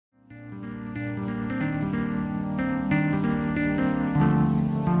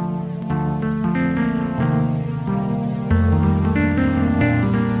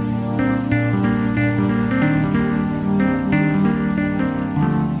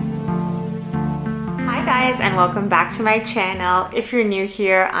guys, and welcome back to my channel. If you're new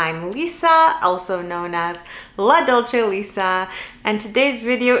here, I'm Lisa, also known as La Dolce Lisa, and today's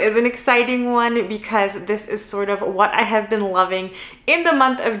video is an exciting one because this is sort of what I have been loving in the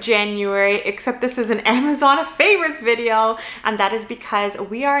month of January, except this is an Amazon favorites video, and that is because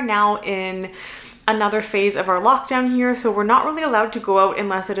we are now in another phase of our lockdown here, so we're not really allowed to go out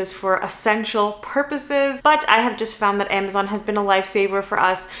unless it is for essential purposes. But I have just found that Amazon has been a lifesaver for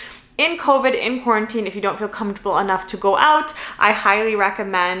us in COVID, in quarantine. If you don't feel comfortable enough to go out, I highly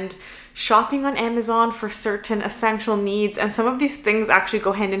recommend shopping on Amazon for certain essential needs, and some of these things actually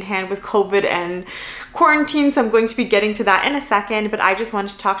go hand in hand with COVID and quarantine, so I'm going to be getting to that in a second. But I just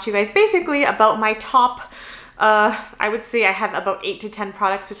wanted to talk to you guys basically about my top I would say I have about 8 to 10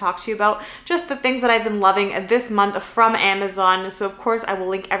 products to talk to you about, just the things that I've been loving this month from Amazon. So of course I will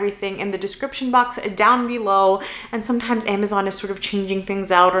link everything in the description box down below, and sometimes Amazon is sort of changing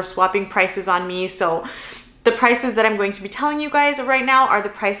things out or swapping prices on me, so the prices that I'm going to be telling you guys right now are the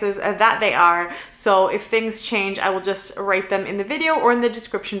prices that they are. So if things change, I will just write them in the video or in the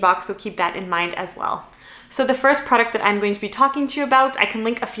description box, so keep that in mind as well. So the first product that I'm going to be talking to you about, I can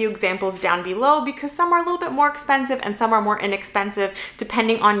link a few examples down below because some are a little bit more expensive and some are more inexpensive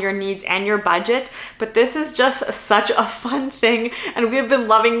depending on your needs and your budget. But this is just such a fun thing, and we have been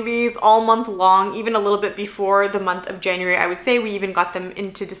loving these all month long, even a little bit before the month of January. I would say we even got them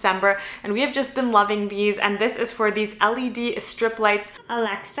into December, and we have just been loving these. And this is for these LED strip lights.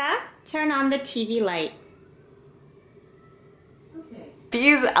 Alexa, turn on the TV light.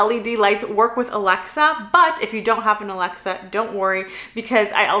 These LED lights work with Alexa, but if you don't have an Alexa, don't worry,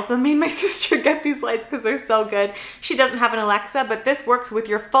 because I also made my sister get these lights because they're so good. She doesn't have an Alexa, but this works with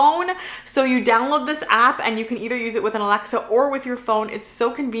your phone. So you download this app and you can either use it with an Alexa or with your phone. It's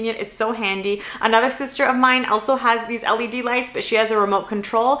so convenient, it's so handy. Another sister of mine also has these LED lights, but she has a remote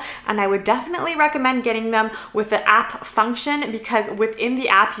control, and I would definitely recommend getting them with the app function, because within the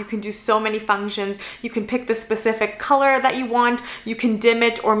app you can do so many functions. You can pick the specific color that you want, you can dim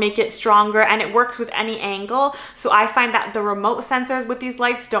it or make it stronger, and it works with any angle. So I find that the remote sensors with these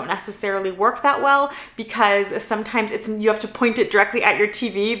lights don't necessarily work that well, because sometimes you have to point it directly at your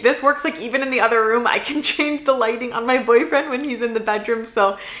TV. This works like even in the other room. I can change the lighting on my boyfriend when he's in the bedroom,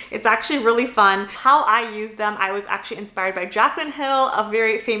 so it's actually really fun. How I use them, I was actually inspired by Jaclyn Hill, a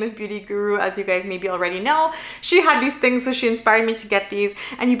very famous beauty guru, as you guys maybe already know. She had these things, so she inspired me to get these,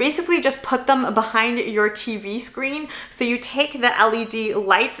 and you basically just put them behind your TV screen. So you take the LED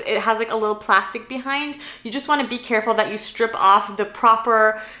lights, it has like a little plastic behind. You just want to be careful that you strip off the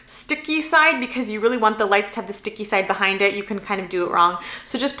proper sticky side, because you really want the lights to have the sticky side behind it. You can kind of do it wrong.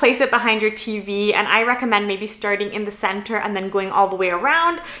 So just place it behind your TV, and I recommend maybe starting in the center and then going all the way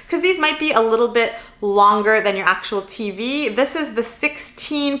around, because these might be a little bit longer than your actual TV. This is the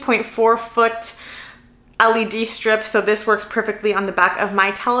 16.4 foot LED strip, so this works perfectly on the back of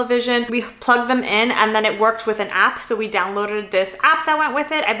my television. We plugged them in, and then it worked with an app, so we downloaded this app that went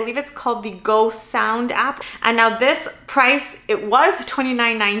with it. I believe it's called the Go Sound app, and now this price, it was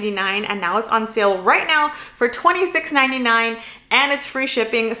 $29.99, and now it's on sale right now for $26.99, and it's free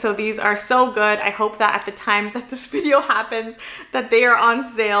shipping. So these are so good. I hope that at the time that this video happens that they are on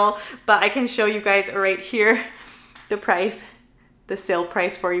sale, but I can show you guys right here the price, the sale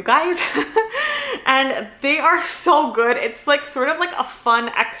price for you guys. And they are so good. It's like sort of like a fun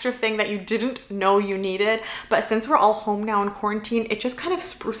extra thing that you didn't know you needed, but since we're all home now in quarantine, it just kind of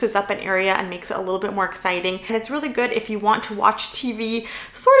spruces up an area and makes it a little bit more exciting. And it's really good if you want to watch TV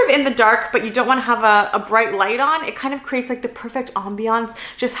sort of in the dark, but you don't want to have a bright light on. It kind of creates like the perfect ambiance.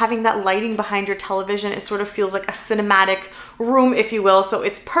 Just having that lighting behind your television, it sort of feels like a cinematic room, if you will. So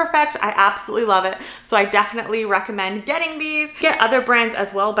it's perfect. I absolutely love it. So I definitely recommend getting these. Get other brands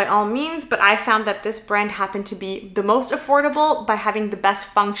as well by all means, but I found that this brand happened to be the most affordable by having the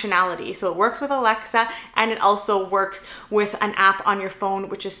best functionality. So it works with Alexa, and it also works with an app on your phone,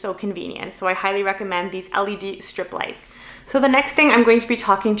 which is so convenient. So I highly recommend these LED strip lights. So the next thing I'm going to be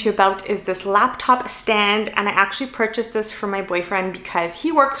talking to you about is this laptop stand, and I actually purchased this for my boyfriend because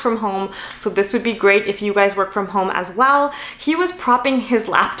he works from home, so this would be great if you guys work from home as well. He was propping his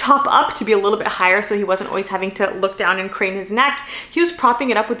laptop up to be a little bit higher so he wasn't always having to look down and crane his neck. He was propping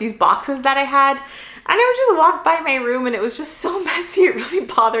it up with these boxes that I had. And I would just walk by my room and it was just so messy, it really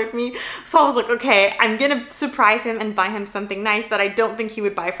bothered me. So I was like, okay, I'm gonna surprise him and buy him something nice that I don't think he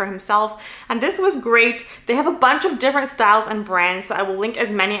would buy for himself. And this was great. They have a bunch of different styles and brands, so I will link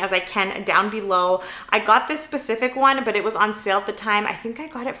as many as I can down below. I got this specific one, but it was on sale at the time. I think I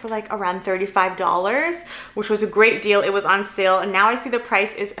got it for like around $35, which was a great deal. It was on sale, and now I see the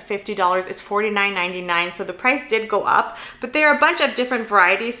price is $50. It's $49.99, so the price did go up, but there are a bunch of different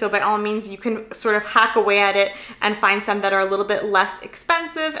varieties, so by all means, you can sort of hack away at it and find some that are a little bit less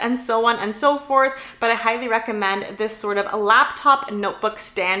expensive and so on and so forth. But I highly recommend this sort of a laptop notebook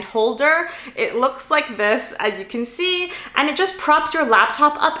stand holder. It looks like this, as you can see, and it just props your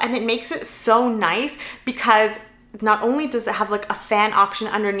laptop up and it makes it so nice because not only does it have like a fan option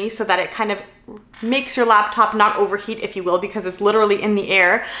underneath so that it kind of makes your laptop not overheat, if you will, because it's literally in the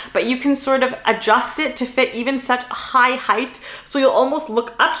air, but you can sort of adjust it to fit even such a high height. So you'll almost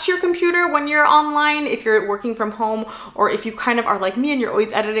look up to your computer when you're online, if you're working from home, or if you kind of are like me and you're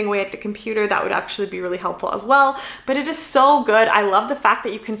always editing away at the computer, that would actually be really helpful as well. But it is so good. I love the fact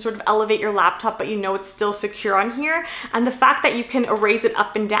that you can sort of elevate your laptop, but you know it's still secure on here. And the fact that you can raise it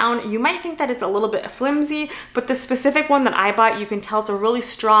up and down, you might think that it's a little bit flimsy, but the specific one that I bought, you can tell it's a really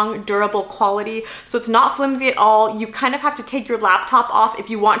strong, durable quality. So it's not flimsy at all. You kind of have to take your laptop off if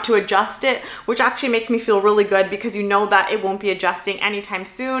you want to adjust it, which actually makes me feel really good because you know that it won't be adjusting anytime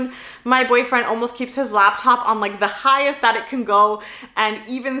soon. My boyfriend almost keeps his laptop on like the highest that it can go, and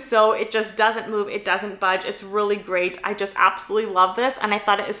even so, it just doesn't move, it doesn't budge. It's really great. I just absolutely love this, and I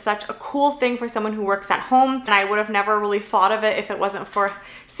thought it is such a cool thing for someone who works at home, and I would have never really thought of it if it wasn't for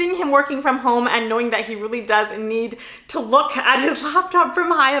seeing him working from home and knowing that he really does need to look at his laptop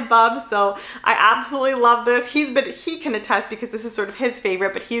from high above. So I absolutely love this. He can attest because this is sort of his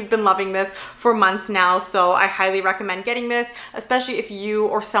favorite, but he's been loving this for months now. So I highly recommend getting this, especially if you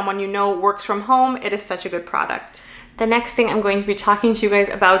or someone you know works from home. It is such a good product. The next thing I'm going to be talking to you guys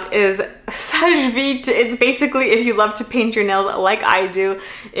about is Seche Vite. It's basically if you love to paint your nails like I do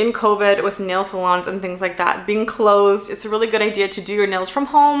in COVID with nail salons and things like that being closed. It's a really good idea to do your nails from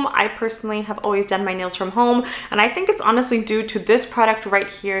home. I personally have always done my nails from home, and I think it's honestly due to this product right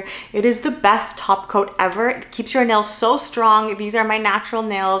here. It is the best top coat ever. It keeps your nails so strong. These are my natural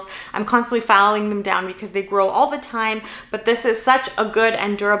nails. I'm constantly filing them down because they grow all the time, but this is such a good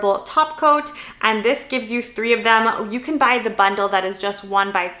and durable top coat, and this gives you 3 of them. You can buy the bundle that is just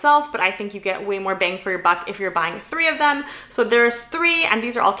one by itself, but I think you get way more bang for your buck if you're buying 3 of them. So there's 3, and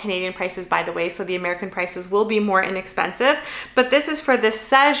these are all Canadian prices, by the way, so the American prices will be more inexpensive. But this is for this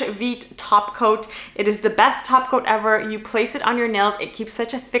Seche Vite top coat. It is the best top coat ever. You place it on your nails, it keeps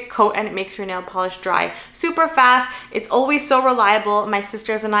such a thick coat, and it makes your nail polish dry super fast. It's always so reliable. My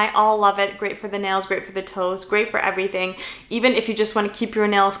sisters and I all love it. Great for the nails, great for the toes, great for everything. Even if you just want to keep your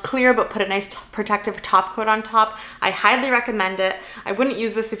nails clear but put a nice protective top coat on top, I highly recommend it. I wouldn't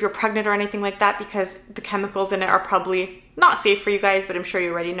use this if you're pregnant or anything like that because the chemicals in it are probably not safe for you guys, but I'm sure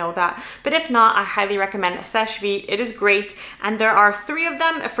you already know that. But if not, I highly recommend Seche Vite. It is great, and there are 3 of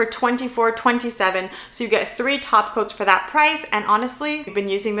them for $24.27, so you get 3 top coats for that price. And honestly, we've been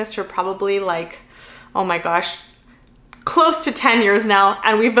using this for probably like, oh my gosh, close to 10 years now,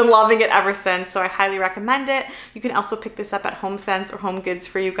 and we've been loving it ever since. So I highly recommend it. You can also pick this up at HomeSense or Home Goods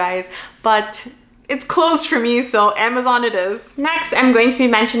for you guys, but it's closed for me, so Amazon it is. Next, I'm going to be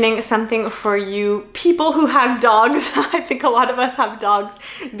mentioning something for you people who have dogs. I think a lot of us have dogs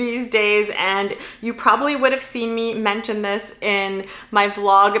these days, and you probably would have seen me mention this in my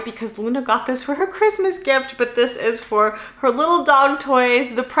vlog because Luna got this for her Christmas gift, but this is for her little dog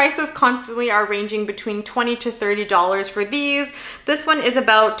toys. The prices constantly are ranging between $20 to $30 for these. This one is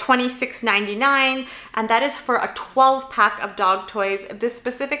about $26.99, and that is for a 12-pack of dog toys. This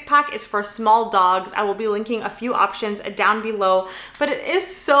specific pack is for small dogs. I will be linking a few options down below, but it is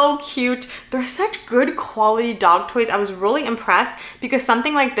so cute. They're such good quality dog toys. I was really impressed because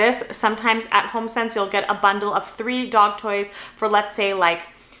something like this, sometimes at HomeSense, you'll get a bundle of 3 dog toys for, let's say, like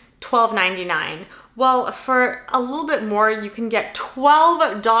 $12.99. Well, for a little bit more, you can get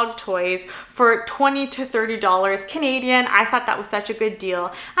 12 dog toys for $20 to $30 Canadian. I thought that was such a good deal.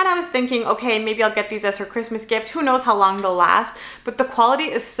 And I was thinking, okay, maybe I'll get these as her Christmas gift. Who knows how long they'll last? But the quality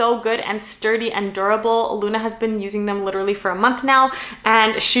is so good and sturdy and durable. Luna has been using them literally for a month now,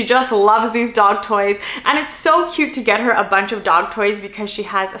 and she just loves these dog toys. And it's so cute to get her a bunch of dog toys because she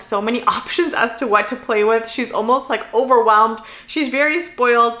has so many options as to what to play with. She's almost like overwhelmed. She's very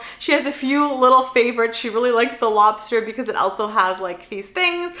spoiled. She has a few little favorites. She really likes the lobster because it also has like these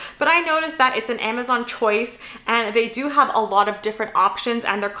things, but I noticed that it's an Amazon choice and they do have a lot of different options,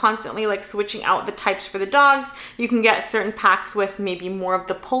 and they're constantly like switching out the types for the dogs. You can get certain packs with maybe more of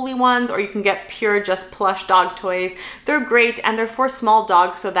the pulley ones, or you can get pure just plush dog toys. They're great, and they're for small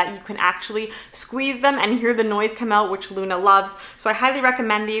dogs so that you can actually squeeze them and hear the noise come out, which Luna loves. So I highly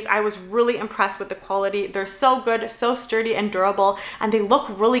recommend these. I was really impressed with the quality. They're so good, so sturdy and durable, and they look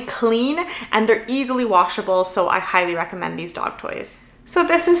really clean, and they're easily washable, so I highly recommend these dog toys. So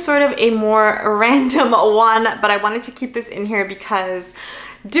this is sort of a more random one, but I wanted to keep this in here because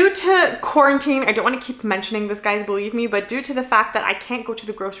Due to quarantine, I don't want to keep mentioning this, guys, believe me, but due to the fact that I can't go to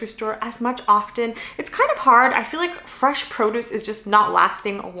the grocery store as much often, it's kind of hard. I feel like fresh produce is just not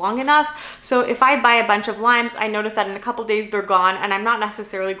lasting long enough. So if I buy a bunch of limes, I notice that in a couple days they're gone, and I'm not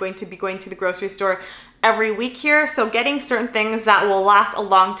necessarily going to be going to the grocery store every week here. So getting certain things that will last a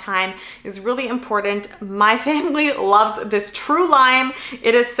long time is really important. My family loves this True Lime.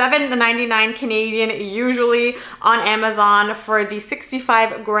 It is $7.99 Canadian usually on Amazon for the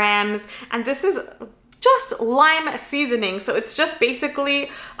 65 grams. And this is just lime seasoning. So it's just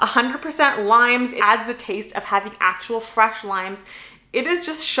basically 100% limes. It adds the taste of having actual fresh limes. It is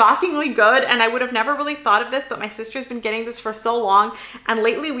just shockingly good, and I would have never really thought of this, but my sister's been getting this for so long, and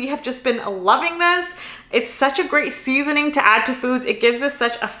lately we have just been loving this. It's such a great seasoning to add to foods. It gives us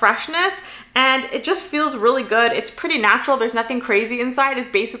such a freshness, and it just feels really good. It's pretty natural. There's nothing crazy inside. It's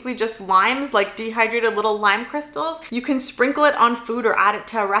basically just limes, like dehydrated little lime crystals. You can sprinkle it on food or add it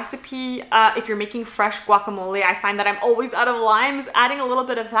to a recipe. If you're making fresh guacamole, I find that I'm always out of limes. Adding a little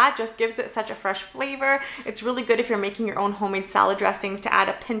bit of that just gives it such a fresh flavor. It's really good if you're making your own homemade salad dressings to add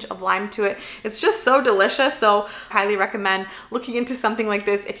a pinch of lime to it. It's just so delicious. So highly recommend looking into something like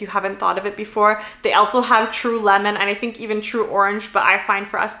this if you haven't thought of it before. They also have True Lemon and I think even True Orange, but I find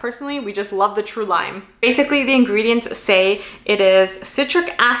for us personally, we just love the True Lime. Basically, the ingredients say it is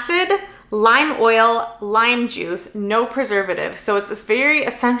citric acid, lime oil, lime juice, no preservatives. So it's very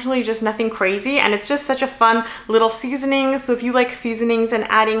essentially just nothing crazy, and it's just such a fun little seasoning. So if you like seasonings and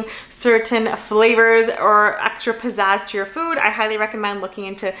adding certain flavors or extra pizzazz to your food, I highly recommend looking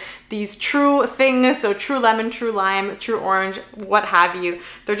into these True things. So True Lemon, True Lime, True Orange, what have you.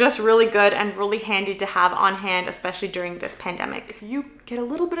 They're just really good and really handy to have on hand, especially during this pandemic. If you get a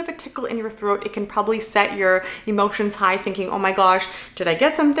little bit of a tickle in your throat, it can probably set your emotions high, thinking, oh my gosh, did I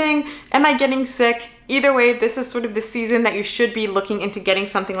get something? Am I getting sick? Either way, this is sort of the season that you should be looking into getting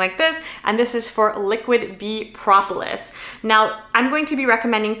something like this, and this is for liquid bee propolis. Now, I'm going to be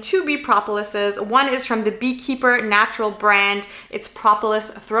recommending two bee propolises. One is from the Beekeeper Natural brand. It's Propolis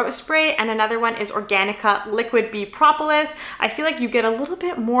Throat Spray, and another one is Organica Liquid Bee Propolis. I feel like you get a little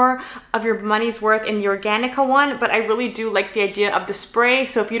bit more of your money's worth in the Organica one, but I really do like the idea of the spray.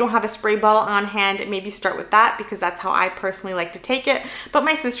 So if you don't have a spray bottle on hand, maybe start with that, because that's how I personally like to take it. But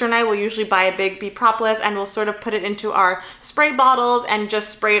my sister and I will usually buy a big bee propolis and we'll sort of put it into our spray bottles and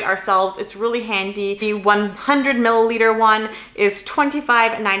just spray it ourselves. It's really handy. The 100 milliliter one is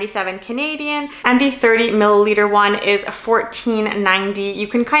 $25.97 Canadian and the 30 milliliter one is $14.90. You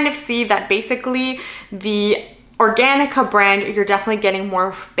can kind of see that basically the Organica brand, you're definitely getting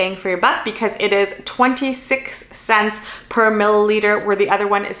more bang for your buck because it is 26 cents per milliliter, where the other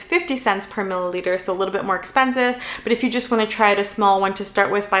one is 50 cents per milliliter, so a little bit more expensive. But if you just want to try out a small one to start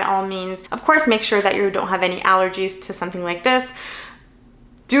with, by all means, of course, make sure that you don't have any allergies to something like this.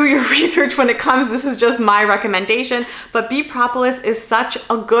 Do your research when it comes. This is just my recommendation, but bee propolis is such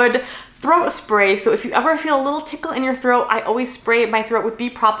a good throat spray. So if you ever feel a little tickle in your throat, I always spray my throat with bee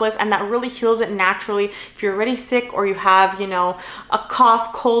propolis, and that really heals it naturally. If you're already sick or you have, you know, a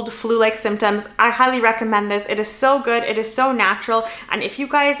cough, cold, flu-like symptoms, I highly recommend this. It is so good. It is so natural. And if you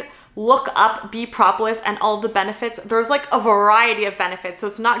guys look up bee propolis and all the benefits, there's like a variety of benefits. So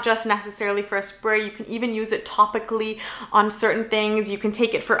it's not just necessarily for a spray. You can even use it topically on certain things. You can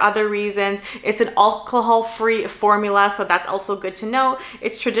take it for other reasons. It's an alcohol-free formula, so that's also good to know.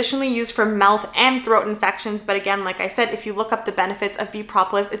 It's traditionally used for mouth and throat infections, but again, like I said, if you look up the benefits of bee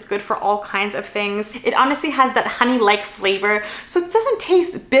propolis, it's good for all kinds of things. It honestly has that honey-like flavor, so it doesn't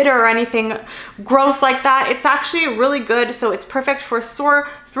taste bitter or anything gross like that. It's actually really good, so it's perfect for sore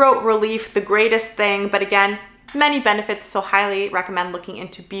throat relief, the greatest thing. But again, many benefits, so highly recommend looking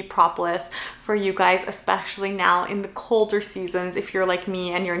into bee propolis for you guys, especially now in the colder seasons. If you're like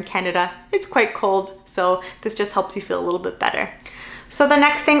me and you're in Canada, it's quite cold, so this just helps you feel a little bit better. So the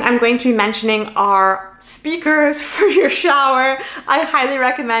next thing I'm going to be mentioning are speakers for your shower. I highly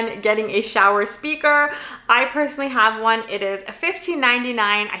recommend getting a shower speaker. I personally have one. It is $15.99.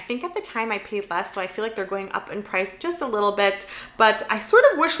 I think at the time I paid less, so I feel like they're going up in price just a little bit, but I sort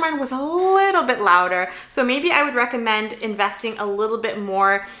of wish mine was a little bit louder. So maybe I would recommend investing a little bit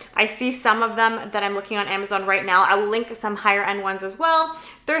more. I see some of them that I'm looking on Amazon right now. I will link some higher end ones as well.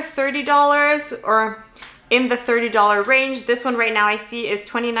 They're $30 or in the $30 range. This one right now I see is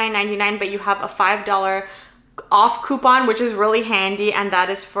 $29.99, but you have a $5 off coupon, which is really handy, and that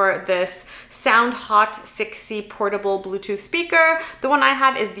is for this Sound Hot 6C portable Bluetooth speaker. The one I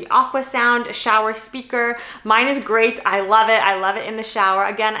have is the Aqua Sound shower speaker. Mine is great. I love it. I love it in the shower.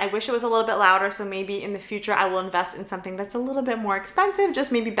 Again, I wish it was a little bit louder, so maybe in the future I will invest in something that's a little bit more expensive,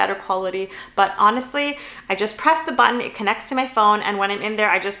 just maybe better quality. But honestly, I just press the button, it connects to my phone, and when I'm in there,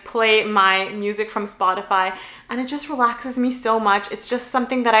 I just play my music from Spotify, and it just relaxes me so much. It's just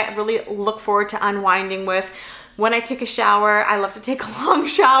something that I really look forward to unwinding with. When I take a shower, I love to take long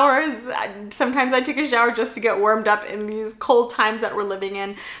showers. Sometimes I take a shower just to get warmed up in these cold times that we're living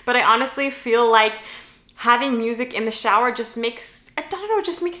in. But I honestly feel like having music in the shower just makes, I don't know, it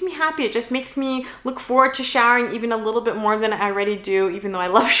just makes me happy. It just makes me look forward to showering even a little bit more than I already do, even though I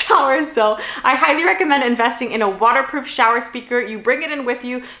love showers. So I highly recommend investing in a waterproof shower speaker. You bring it in with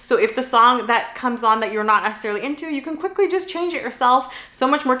you, so if the song that comes on that you're not necessarily into, you can quickly just change it yourself. So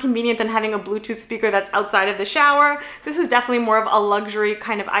much more convenient than having a Bluetooth speaker that's outside of the shower. This is definitely more of a luxury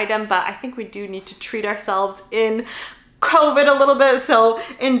kind of item, but I think we do need to treat ourselves in COVID a little bit, so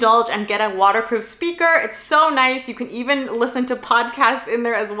indulge and get a waterproof speaker. It's so nice. You can even listen to podcasts in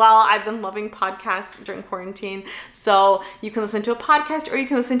there as well. I've been loving podcasts during quarantine, so you can listen to a podcast or you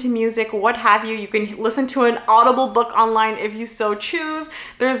can listen to music, what have you. You can listen to an Audible book online if you so choose.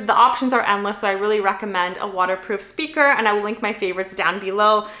 The options are endless, so I really recommend a waterproof speaker, and I will link my favorites down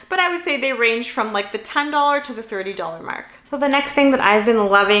below, but I would say they range from like the $10 to the $30 mark. So the next thing that I've been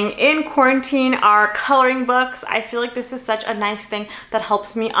loving in quarantine are coloring books. I feel like this is such a nice thing that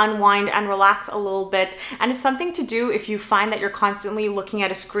helps me unwind and relax a little bit. And it's something to do if you find that you're constantly looking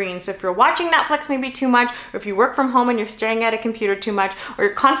at a screen. So if you're watching Netflix maybe too much, or if you work from home and you're staring at a computer too much, or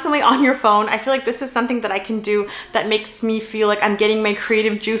you're constantly on your phone, I feel like this is something that I can do that makes me feel like I'm getting my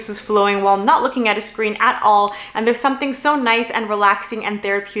creative juices flowing while not looking at a screen at all. And there's something so nice and relaxing and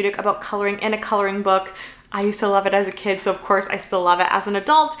therapeutic about coloring in a coloring book. I used to love it as a kid, so of course I still love it as an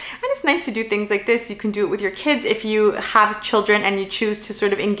adult. And it's nice to do things like this. You can do it with your kids if you have children and you choose to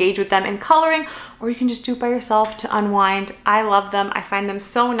sort of engage with them in coloring, or you can just do it by yourself to unwind. I love them. I find them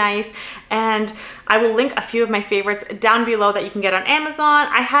so nice. And I will link a few of my favorites down below that you can get on Amazon.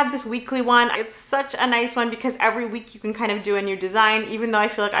 I have this weekly one. It's such a nice one because every week you can kind of do a new design, even though I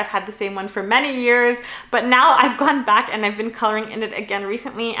feel like I've had the same one for many years. But now I've gone back and I've been coloring in it again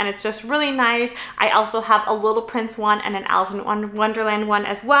recently, and it's just really nice. I also have a Little Prince one and an Alice in Wonderland one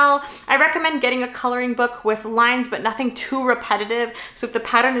as well. I recommend getting a coloring book with lines, but nothing too repetitive. So if the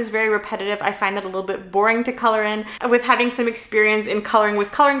pattern is very repetitive, I find that a little bit boring to color in. With having some experience in coloring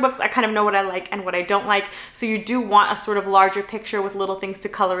with coloring books, I kind of know what I like and what I don't like. So you do want a sort of larger picture with little things to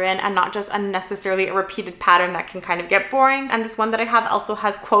color in, and not just unnecessarily a repeated pattern that can kind of get boring. And this one that I have also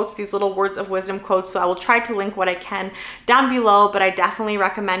has quotes, these little words of wisdom quotes. So I will try to link what I can down below, but I definitely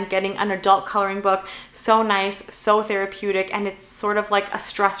recommend getting an adult coloring book. So nice, so therapeutic, and it's sort of like a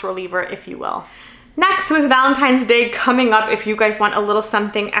stress reliever, if you will. Next, with Valentine's Day coming up, if you guys want a little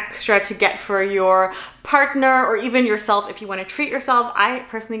something extra to get for your partner or even yourself, if you want to treat yourself, I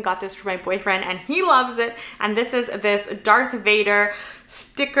personally got this for my boyfriend and he loves it. And this is this Darth Vader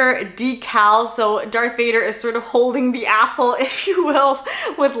sticker decal. So Darth Vader is sort of holding the apple, if you will,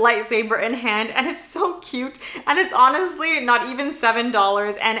 with lightsaber in hand, and it's so cute. And it's honestly not even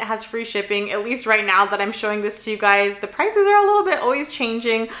 $7, and it has free shipping, at least right now that I'm showing this to you guys. The prices are a little bit always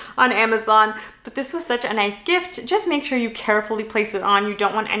changing on Amazon, but this was such a nice gift. Just make sure you carefully place it on. You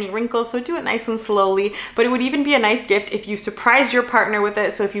don't want any wrinkles, so do it nice and slowly. But it would even be a nice gift if you surprised your partner with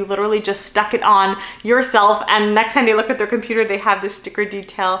it. So if you literally just stuck it on yourself, and next time they look at their computer, they have this sticker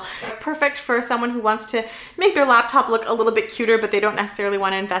detail. Perfect for someone who wants to make their laptop look a little bit cuter, but they don't necessarily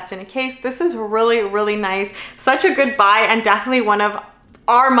want to invest in a case. This is really, really nice. Such a good buy, and definitely one of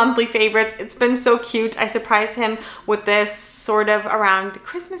our monthly favorites. It's been so cute. I surprised him with this sort of around the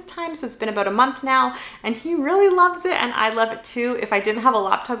Christmas time, so it's been about a month now, and he really loves it, and I love it too. If I didn't have a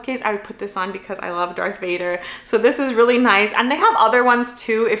laptop case, I would put this on because I love Darth Vader. So this is really nice, and they have other ones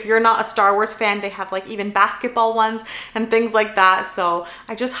too. If you're not a Star Wars fan, they have like even basketball ones and things like that. So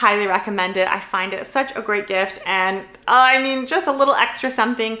I just highly recommend it. I find it such a great gift, and I mean, just a little extra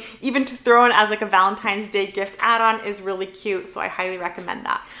something even to throw in as like a Valentine's Day gift add-on is really cute. So I highly recommend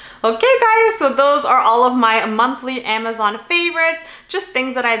that. Okay guys, so those are all of my monthly Amazon favorites, just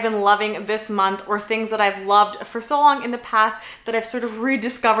things that I've been loving this month, or things that I've loved for so long in the past that I've sort of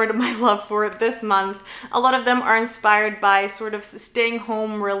rediscovered my love for this month. A lot of them are inspired by sort of staying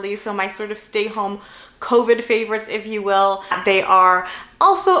home really, so my sort of stay home COVID favorites, if you will. They are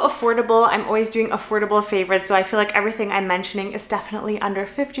also affordable. I'm always doing affordable favorites, so I feel like everything I'm mentioning is definitely under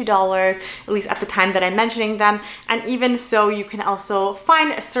 $50, at least at the time that I'm mentioning them. And even so, you can also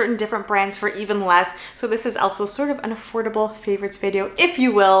find certain different brands for even less. So this is also sort of an affordable favorites video, if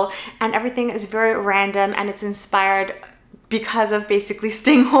you will, and everything is very random and it's inspired because of basically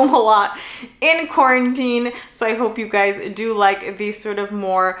staying home a lot in quarantine. So I hope you guys do like these sort of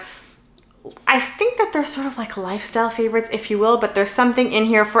more, I think that they're sort of like lifestyle favorites, if you will, but there's something in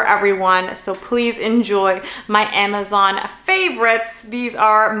here for everyone. So please enjoy my Amazon favorites. These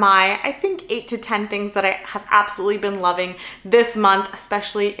are my, I think, 8 to 10 things that I have absolutely been loving this month,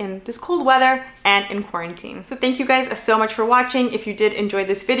 especially in this cold weather and in quarantine. So thank you guys so much for watching. If you did enjoy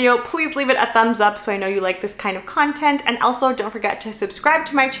this video, please leave it a thumbs up so I know you like this kind of content. And also don't forget to subscribe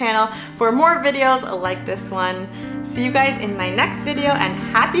to my channel for more videos like this one. See you guys in my next video and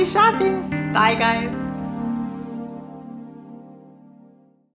happy shopping! Bye guys!